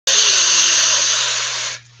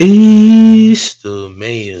It's the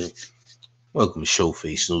man. Welcome to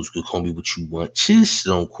Showface News. You can call me what you want. Just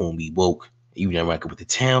don't call me woke. Even I'm rocking with the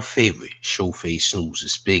town favorite, Showface News.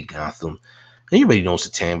 It's Big Gotham. Everybody knows the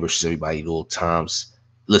town versus everybody at all times.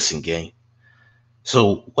 Listen, gang.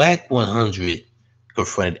 So Wack 100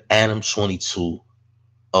 confronted Adam22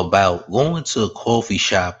 about going to a coffee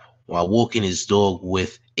shop while walking his dog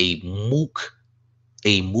with a mook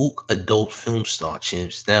adult film star,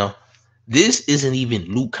 chimps. Now, this isn't even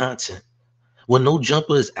new content. What No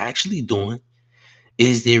Jumper is actually doing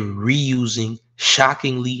is they're reusing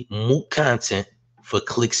shockingly moot content for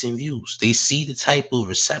clicks and views. They see the type of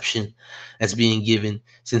reception that's being given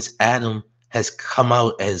since Adam has come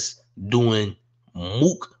out as doing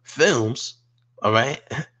mook films. All right.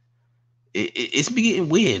 It's been getting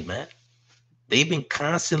weird, man. They've been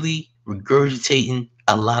constantly regurgitating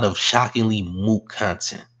a lot of shockingly moot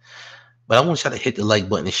content. But I want y'all to hit the like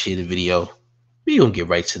button and share the video. We're going to get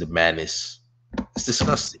right to the madness. It's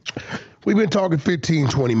disgusting. We've been talking 15,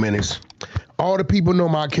 20 minutes. All the people know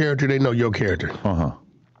my character. They know your character.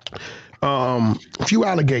 A few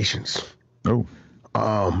allegations. Oh.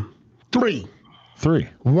 Three. Three.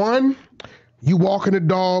 One, you walking the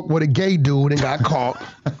dog with a gay dude and got caught.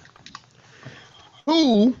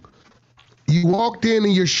 Two, you walked in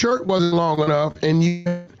and your shirt wasn't long enough and you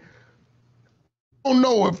don't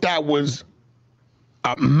know if that was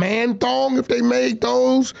a man thong, if they made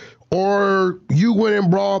those, or you went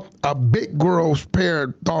and brought a big girl's pair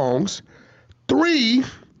of thongs. Three,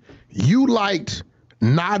 you liked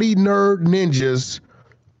Naughty Nerd Ninja's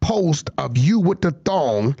post of you with the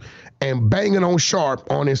thong and banging on Sharp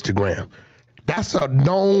on Instagram. That's a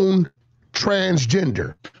known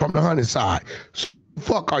transgender from the hunting side. So,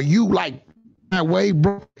 fuck, are you like that way,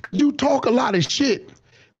 bro? You talk a lot of shit,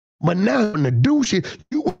 but now when the do shit,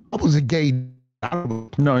 you was a gay.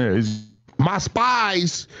 No, yeah, he's... My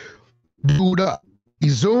spies dude up. He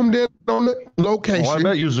zoomed in on the location. Oh, I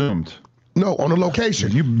bet you zoomed. No, on the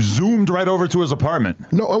location. You zoomed right over to his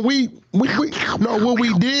apartment. No, and we no, what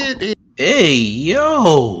we did is... Hey,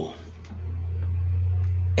 yo.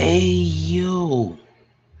 Hey, yo.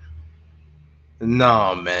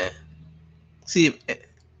 Nah, man. See,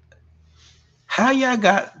 how y'all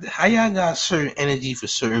got certain energy for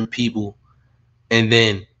certain people, and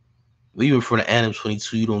then even for the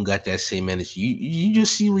Adam22, you don't got that same energy. You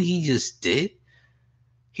just see what he just did?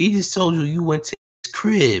 He just told you went to his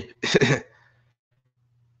crib.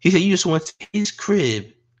 He said you just went to his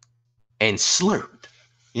crib and slurped.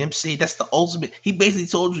 You know what I'm saying? That's the ultimate. He basically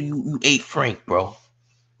told you ate Frank, bro.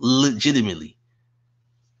 Legitimately.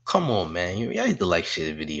 Come on, man. Y'all need to like share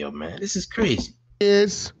the video, man. This is crazy.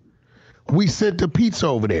 We sent the pizza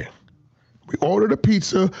over there. We ordered a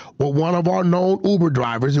pizza with one of our known Uber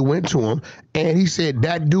drivers who went to him, and he said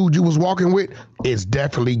that dude you was walking with is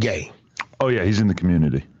definitely gay. Oh, yeah, he's in the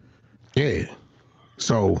community. Yeah.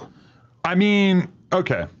 So. I mean,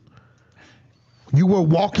 okay. You were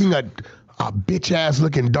walking a bitch-ass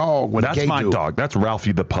looking dog with a gay dude. That's my dog. That's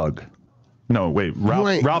Ralphie the pug. No, wait,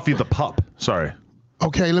 Ralphie the pup. Sorry.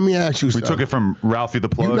 Okay, let me ask you something. We took it from Ralphie the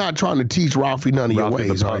plug. You're not trying to teach Ralphie none of your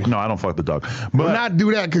ways, right? No, I don't fuck the dog. But not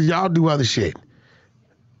do that because y'all do other shit.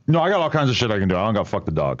 No, I got all kinds of shit I can do. I don't got to fuck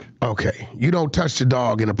the dog. Okay. You don't touch the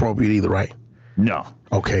dog inappropriate either, right? No.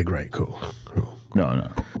 Okay, great, cool.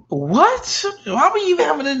 No. What? Why were you even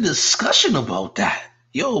having a discussion about that?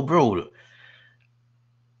 Yo, bro.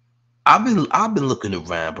 I've been looking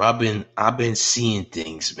around, bro. I've been seeing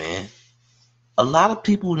things, man. A lot of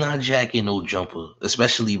people not jacking No Jumper,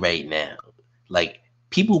 especially right now. Like,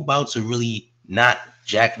 people about to really not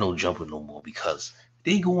jack No Jumper no more because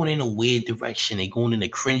they going in a weird direction. They going in a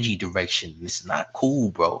cringy direction. It's not cool,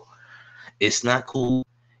 bro. It's not cool.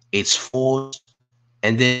 It's forced.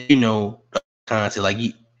 And then, content, like,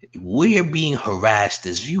 we're being harassed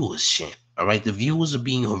as viewers, shit. All right? The viewers are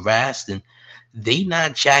being harassed, and they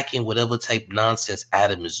not jacking whatever type nonsense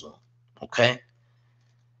Adam is on. Okay?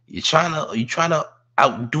 You're trying to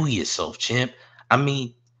outdo yourself, champ. I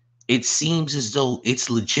mean, it seems as though it's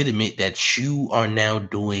legitimate that you are now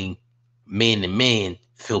doing man-to-man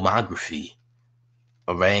filmography.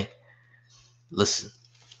 All right? Listen,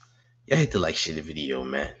 y'all hit the like share the video,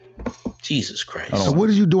 man. Jesus Christ. So what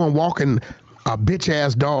are you doing walking a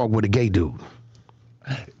bitch-ass dog with a gay dude?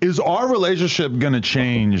 Is our relationship going to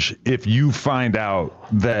change if you find out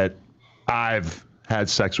that I've had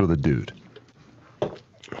sex with a dude?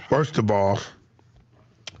 First of all,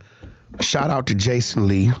 shout out to Jason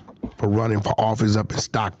Lee for running for office up in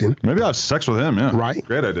Stockton. Maybe I have sex with him, yeah. Right?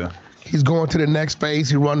 Great idea. He's going to the next phase.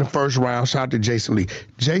 He run the first round. Shout out to Jason Lee.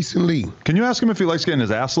 Jason Lee. Can you ask him if he likes getting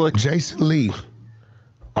his ass licked? Jason Lee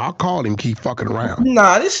I'll call him, keep fucking around.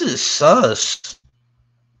 Nah, this is sus.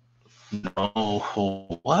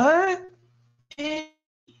 No, what?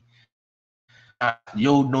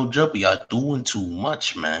 Yo, no jumper, y'all doing too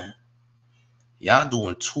much, man. Y'all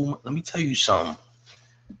doing too much. Let me tell you something.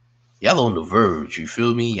 Y'all on the verge, you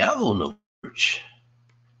feel me? Y'all on the verge.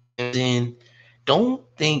 And then don't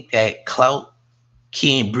think that clout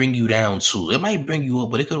can't bring you down too. It might bring you up,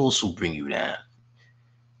 but it could also bring you down.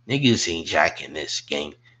 Niggas ain't jacking this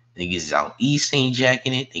game. Niggas out east ain't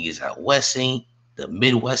jacking it. Niggas out west ain't. The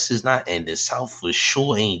Midwest is not, and the South for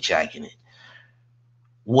sure ain't jacking it.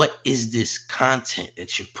 What is this content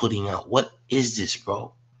that you're putting out? What is this,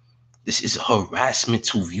 bro? This is harassment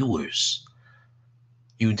to viewers.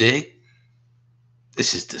 You dig?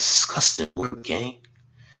 This is disgusting work, gang.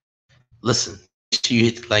 Listen, make sure you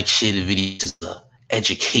hit the like, share the video. This is an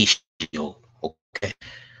education video, okay?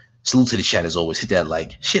 Salute to the chat as always. Hit that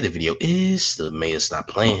like, share the video. Is the mayor stop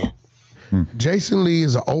playing? Jason Lee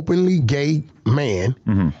is an openly gay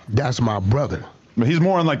man. That's my brother. But he's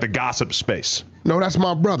more in like the gossip space. No, that's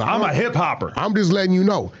my brother. I'm a hip hopper. I'm just letting you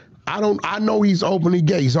know. I know he's openly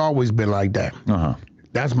gay. He's always been like that.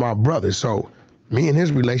 That's my brother. So me and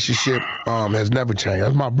his relationship has never changed.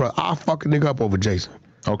 That's my brother. I'll fuck a nigga up over Jason.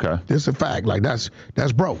 Okay. This is a fact. Like that's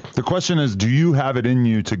bro. The question is, do you have it in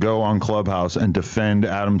you to go on Clubhouse and defend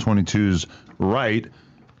Adam22's right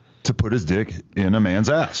to put his dick in a man's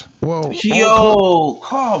ass? Well, yo,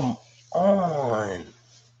 come on.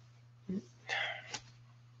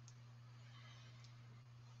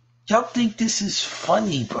 Y'all think this is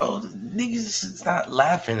funny, bro? Niggas is not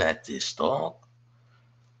laughing at this, dog.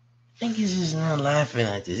 Niggas is not laughing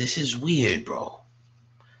at this. This is weird, bro.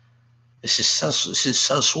 This is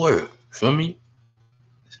sus work. Feel me?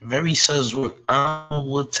 It's very sus work. I don't know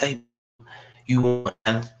what type you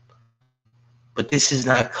want, but this is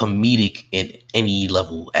not comedic in any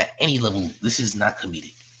level. At any level, this is not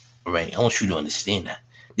comedic. All right? I want you to understand that.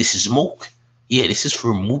 This is Mook. Yeah, this is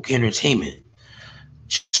for Mook Entertainment.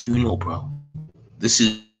 Just so you know, bro. This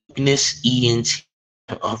is ENT.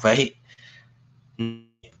 All right?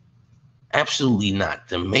 Absolutely not.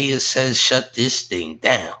 The mayor says shut this thing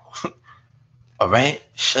down. All right?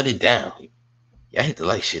 Shut it down. Y'all hit the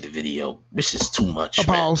like, share the video. This is too much,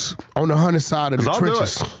 pause. On the 100 side of the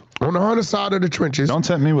trenches. On the 100 side of the trenches. Don't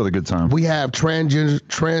tempt me with a good time. We have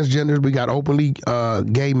transgenders. We got openly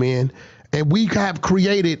gay men. And we have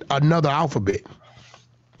created another alphabet.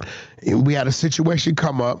 And we had a situation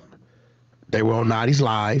come up. They were on Naughty's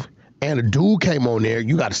Live. And a dude came on there.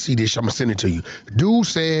 You got to see this. I'm going to send it to you. Dude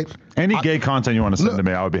said. Any gay content you want to send to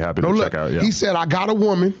me, I would be happy to check out. Yeah. He said, I got a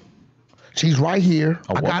woman. She's right here.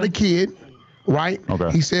 I got a kid. Right?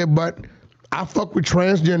 Okay. He said, but I fuck with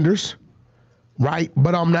transgenders. Right?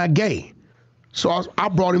 But I'm not gay. So I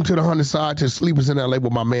brought him to the 100 side to Sleepers in LA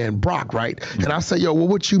with my man Brock, right? And I said, yo, well,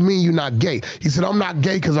 what you mean you're not gay? He said, I'm not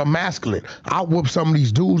gay because I'm masculine. I whoop some of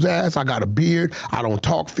these dudes' ass. I got a beard. I don't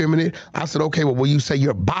talk feminine. I said, okay, well, when you say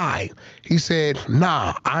you're bi? He said,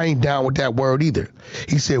 nah, I ain't down with that word either.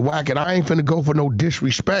 He said, Wack, and I ain't finna go for no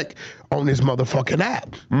disrespect on this motherfucking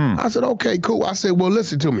app. I said, okay, cool. I said, well,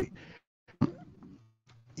 listen to me.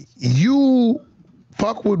 You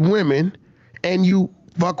fuck with women and you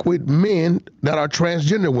fuck with men that are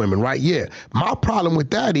transgender women, right? Yeah. My problem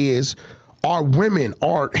with that is are women,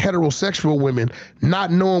 are heterosexual women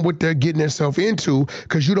not knowing what they're getting themselves into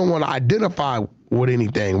because you don't want to identify with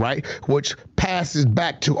anything, right? Which passes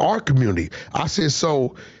back to our community. I said,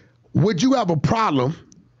 so would you have a problem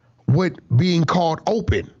with being called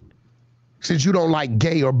open since you don't like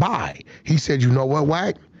gay or bi? He said, you know what,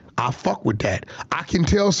 Wack? I fuck with that. I can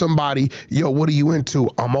tell somebody, yo, what are you into?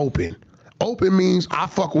 I'm open. Open means I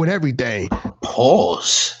fuck with everything.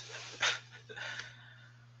 Pause.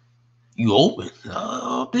 You open?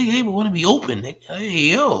 Big Able want to be open.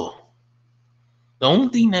 Hey, yo. The only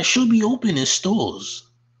thing that should be open is stores.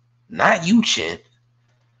 Not you, Chin.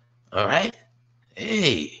 All right?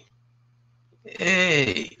 Hey,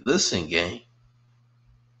 listen, gang.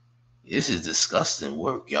 This is disgusting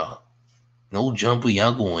work, y'all. No jumper,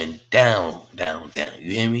 y'all going down.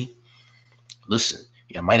 You hear me? Listen.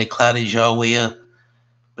 Y'all might have clouded your way up,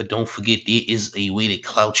 but don't forget there is a way to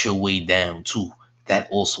clout your way down too. That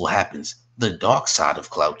also happens. The dark side of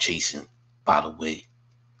clout chasing, by the way.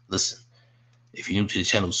 Listen, if you're new to the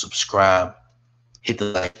channel, subscribe, hit the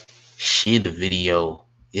like, share the video.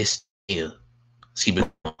 It's here.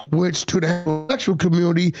 Which to the heterosexual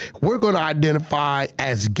community, we're going to identify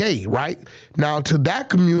as gay, right? Now, to that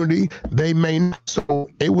community, they may not. So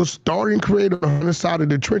it was starting created on the side of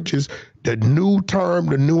the trenches, the new term,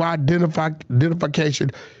 the new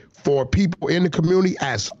identification for people in the community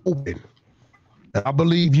as open. I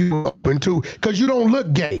believe you open too, because you don't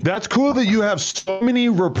look gay. That's cool that you have so many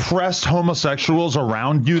repressed homosexuals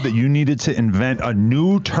around you that you needed to invent a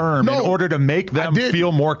new term in order to make them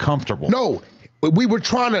feel more comfortable. No, we were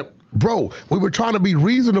trying to, we were trying to be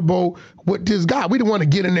reasonable with this guy. We didn't want to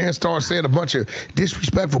get in there and start saying a bunch of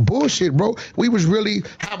disrespectful bullshit, bro. We was really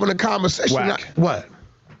having a conversation. Wack. What?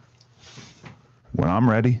 When I'm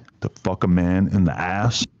ready to fuck a man in the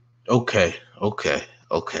ass. Okay.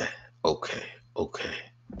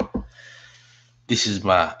 This is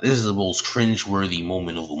the most cringeworthy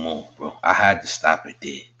moment of them all, bro. I had to stop it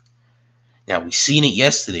there. Now, we seen it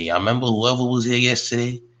yesterday. I remember whoever was here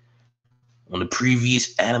yesterday on the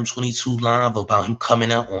previous Adam22 live about him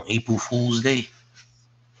coming out on April Fool's Day.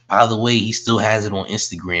 By the way, he still has it on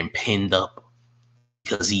Instagram pinned up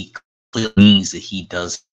because he clearly means that he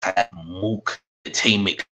does have mook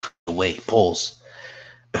entertainment away. Pause.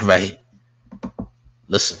 Right?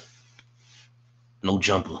 Listen. No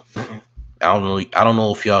jumper. I don't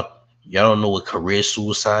know if y'all don't know what career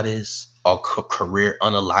suicide is or career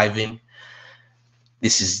unaliving.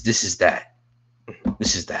 This is that.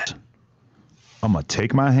 This is that. I'm gonna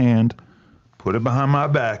take my hand, put it behind my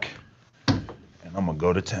back, and I'm gonna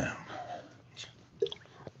go to town.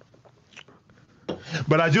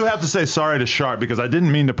 But I do have to say sorry to Sharp because I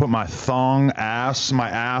didn't mean to put my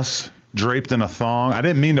ass draped in a thong. I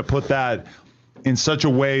didn't mean to put that in such a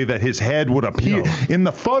way that his head would appear. No. In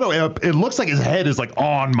the photo, it looks like his head is like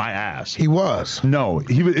on my ass. He was. No,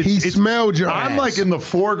 he smelled your ass. I'm like in the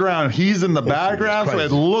foreground. He's in the background, so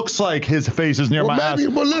it looks like his face is near my ass.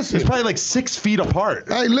 Well, listen. It's probably like 6 feet apart.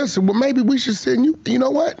 Hey, listen. Well, maybe we should send you. You know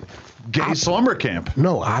what? Gay slumber camp.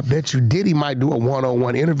 No, I bet you Diddy might do a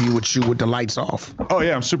one-on-one interview with you with the lights off. Oh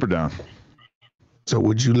yeah, I'm super down. So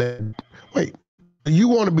would you wait? You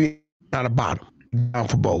want to be at the bottom, down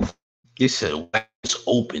for both? He said Wack is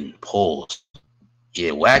open, pause.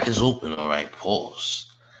 Yeah, Wack is open, all right,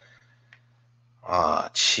 pause.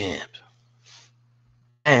 Champ.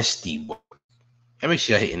 Nasty boy. Make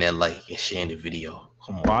sure you're hitting that like and sharing the video.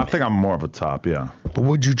 Come on. I think I'm more of a top, yeah. But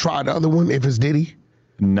would you try the other one if it's Diddy?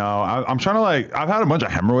 No, I'm trying to I've had a bunch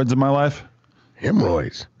of hemorrhoids in my life.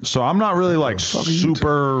 Hemorrhoids? So I'm not really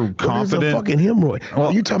super confident. What is a fucking hemorrhoid?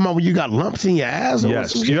 Well, you talking about when you got lumps in your ass?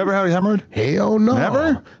 Yes. You ever had a hemorrhoid? Hell no.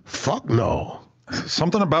 Never? Fuck no.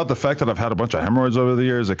 Something about the fact that I've had a bunch of hemorrhoids over the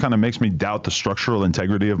years, it kind of makes me doubt the structural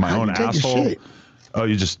integrity of my own asshole. Shit? Oh,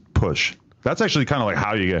 you just push. That's actually kind of like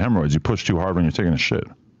how you get hemorrhoids. You push too hard when you're taking a shit.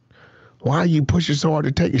 Why are you pushing so hard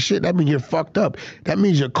to take a shit? That means you're fucked up. That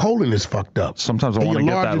means your colon is fucked up. Sometimes I want to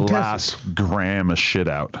get that last gram of shit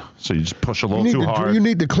out. So you just push a little too hard. You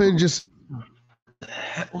need to cleanse just.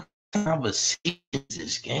 What conversation is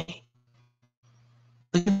this, gang?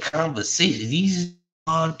 Look at the conversation. These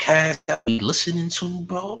podcasts that we listening to,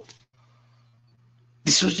 bro.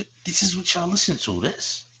 This is what y'all listen to.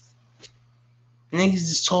 This niggas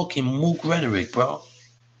is talking mook rhetoric, bro.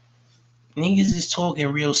 Niggas is talking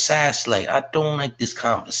real sass. Like, I don't like this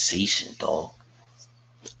conversation, dog.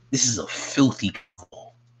 This is a filthy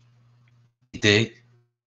call. You dig?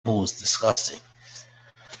 It was disgusting.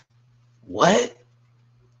 What?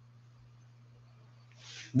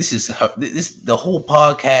 The whole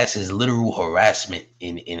podcast is literal harassment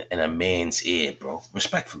in a man's ear, bro.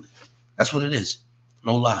 Respectfully. That's what it is.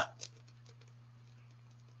 No lie.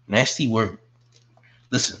 Nasty word.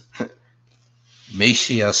 Listen. Make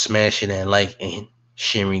sure y'all smashing that like and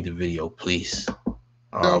sharing the video, please.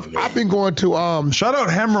 I've been going to shout out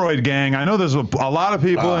hemorrhoid gang. I know there's a lot of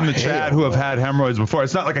people in the chat who have had hemorrhoids before.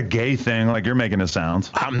 It's not like a gay thing like you're making it sound.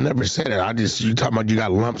 I've never said it. You talking about you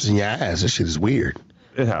got lumps in your ass. This shit is weird.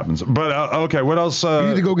 It happens. But okay, what else? You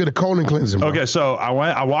need to go get a colon cleanser, bro. Okay, so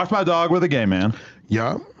I walked my dog with a gay man.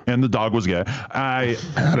 Yeah. And the dog was gay. I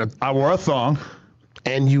wore a thong.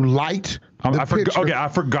 And you liked I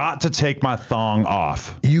forgot to take my thong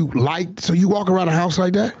off. So you walk around the house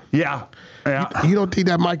like that? Yeah. You don't think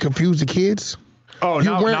that might confuse the kids? Oh,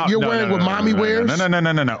 you're wearing what mommy wears?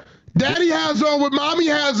 No. Daddy has on what mommy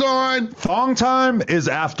has on. Thong time is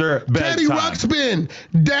after bedtime. Teddy Ruxpin.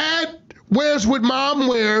 Dad wears what mom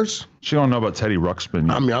wears. She don't know about Teddy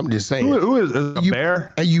Ruxpin. I mean, I'm just saying. Who is a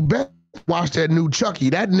bear? And you bet. Watch that new Chucky.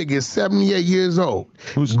 That nigga is 78 years old.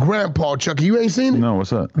 Who's Grandpa Chucky? You ain't seen it? No, what's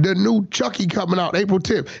that? The new Chucky coming out April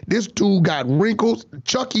 10th. This dude got wrinkles.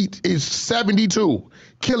 Chucky is 72.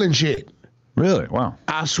 Killing shit. Really? Wow.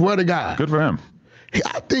 I swear to God. Good for him.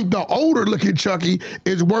 I think the older looking Chucky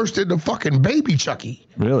is worse than the fucking baby Chucky.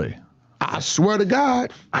 Really? I swear to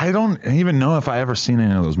God. I don't even know if I ever seen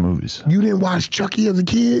any of those movies. You didn't watch Chucky as a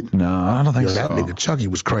kid? No, I don't think so. That nigga Chucky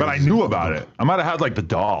was crazy. But I knew about it. I might have had like the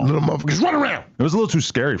doll. Little motherfuckers run around. It was a little too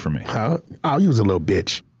scary for me. Oh, you was a little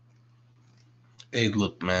bitch. Hey,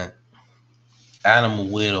 look, man. Adam a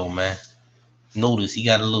weirdo, man. Notice he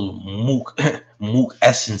got a little mook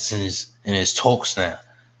essence in his talks now.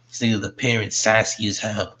 This nigga, the parent, sassy as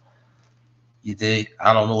hell. You dig?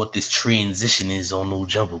 I don't know what this transition is on No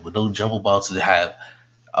Jumper, but No Jumper about to have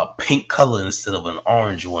a pink color instead of an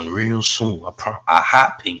orange one real soon. A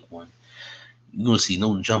hot pink one. You're gonna see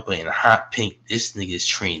No Jumper in a hot pink. This nigga is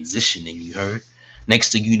transitioning, you heard?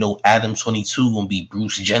 Next thing you know, Adam22 gonna be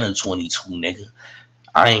Bruce Jenner 22, nigga.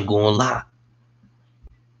 I ain't gonna lie.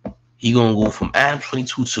 He gonna go from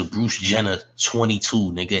Adam22 to Bruce Jenner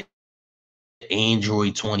 22, nigga.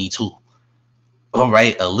 Android 22. All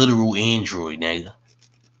right, a literal Android, nigga.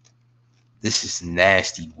 This is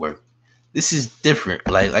nasty work. This is different.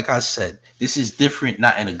 Like I said, this is different,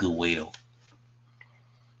 not in a good way though.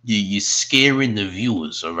 You're scaring the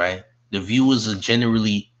viewers, all right? The viewers are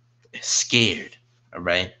generally scared, all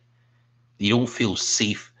right? They don't feel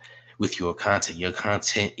safe with your content. Your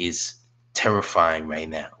content is terrifying right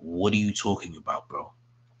now. What are you talking about, bro?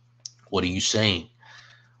 What are you saying?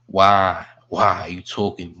 Why are you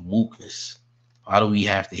talking mookness? Why do we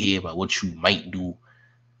have to hear about what you might do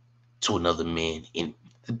to another man in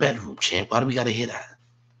the bedroom, champ? Why do we gotta hear that? You know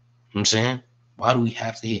what I'm saying? Why do we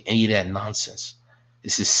have to hear any of that nonsense?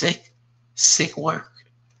 This is sick work.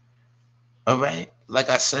 All right? Like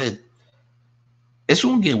I said, it's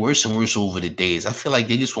gonna get worse and worse over the days. I feel like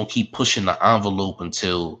they just gonna keep pushing the envelope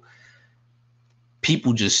until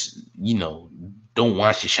people just, don't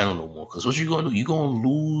watch your channel no more. Because what you're gonna do, you're gonna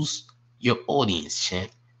lose your audience,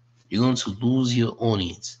 champ. You're going to lose your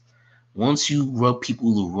audience. Once you rub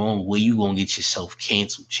people the wrong way, you're going to get yourself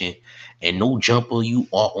canceled, champ. And No Jumper, you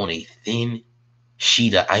are on a thin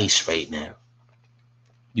sheet of ice right now.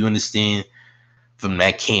 You understand? From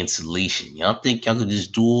that cancellation. Y'all think y'all could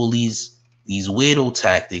just do all these weirdo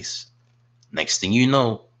tactics. Next thing you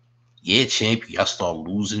know, yeah, champ, y'all start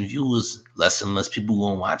losing viewers. Less and less people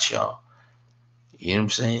going to watch y'all. You know what I'm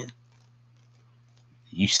saying?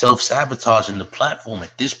 You self-sabotaging the platform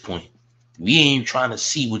at this point. We ain't trying to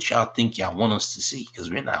see what y'all think y'all want us to see because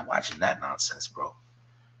we're not watching that nonsense, bro.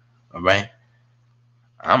 All right?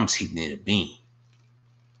 I'm taking it a bean.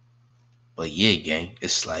 But yeah, gang,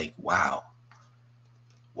 it's like, wow.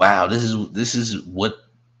 Wow, this is what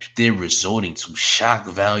they're resorting to. Shock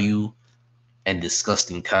value and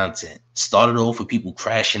disgusting content. Started off with people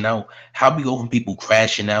crashing out. How we go from people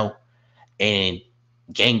crashing out and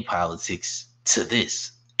gang politics to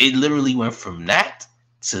this? It literally went from that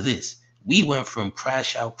to this. We went from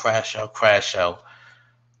crash out,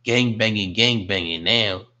 gang banging,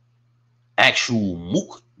 now actual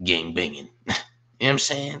mook gang banging. You know what I'm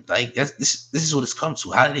saying? Like this is what it's come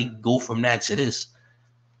to. How did they go from that to this?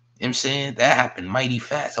 You know what I'm saying? That happened mighty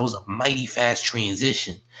fast. That was a mighty fast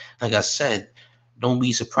transition. Like I said, don't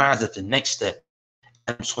be surprised at the next step.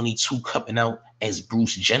 Adam22 coming out as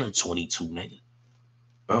Bruce Jenner 22, nigga.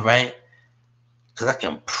 All right? Because I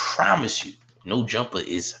can promise you, No Jumper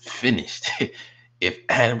is finished if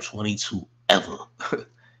Adam22 ever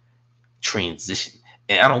transition.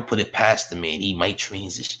 And I don't put it past the man. He might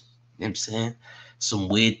transition. You know what I'm saying? Some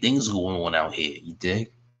weird things going on out here. You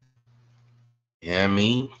dig? You know what I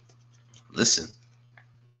mean? Listen.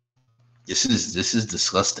 This is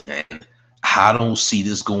disgusting. And I don't see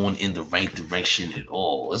this going in the right direction at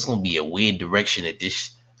all. It's going to be a weird direction that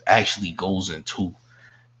this actually goes into.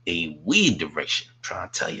 A weird direction. I'm trying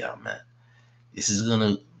to tell y'all, man. This is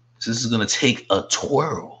gonna take a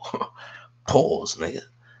twirl. Pause, nigga.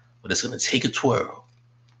 But it's gonna take a twirl.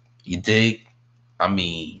 You dig? I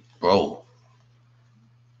mean, bro.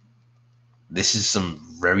 This is some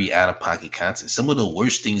very out-of-pocket content. Some of the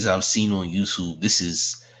worst things I've seen on YouTube. This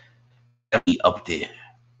is definitely up there.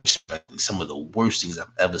 Some of the worst things I've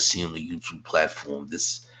ever seen on the YouTube platform.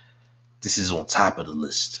 This is on top of the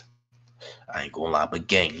list. I ain't gonna lie, but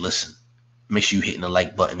gang, listen. Make sure you hitting the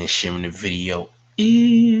like button and sharing the video.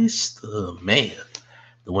 It's the mayor,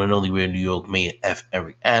 the one and only real New York Mayor F.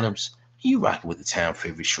 Eric Adams. You rocking with the town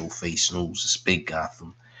favorite Showface News. It's Big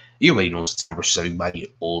Gotham. You already know it's time for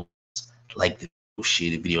everybody all like the video, share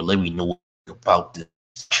the video. Let me know about the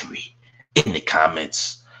tree in the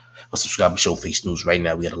comments. But subscribe to Showface News right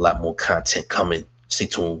now. We got a lot more content coming. Stay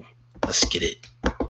tuned. Let's get it.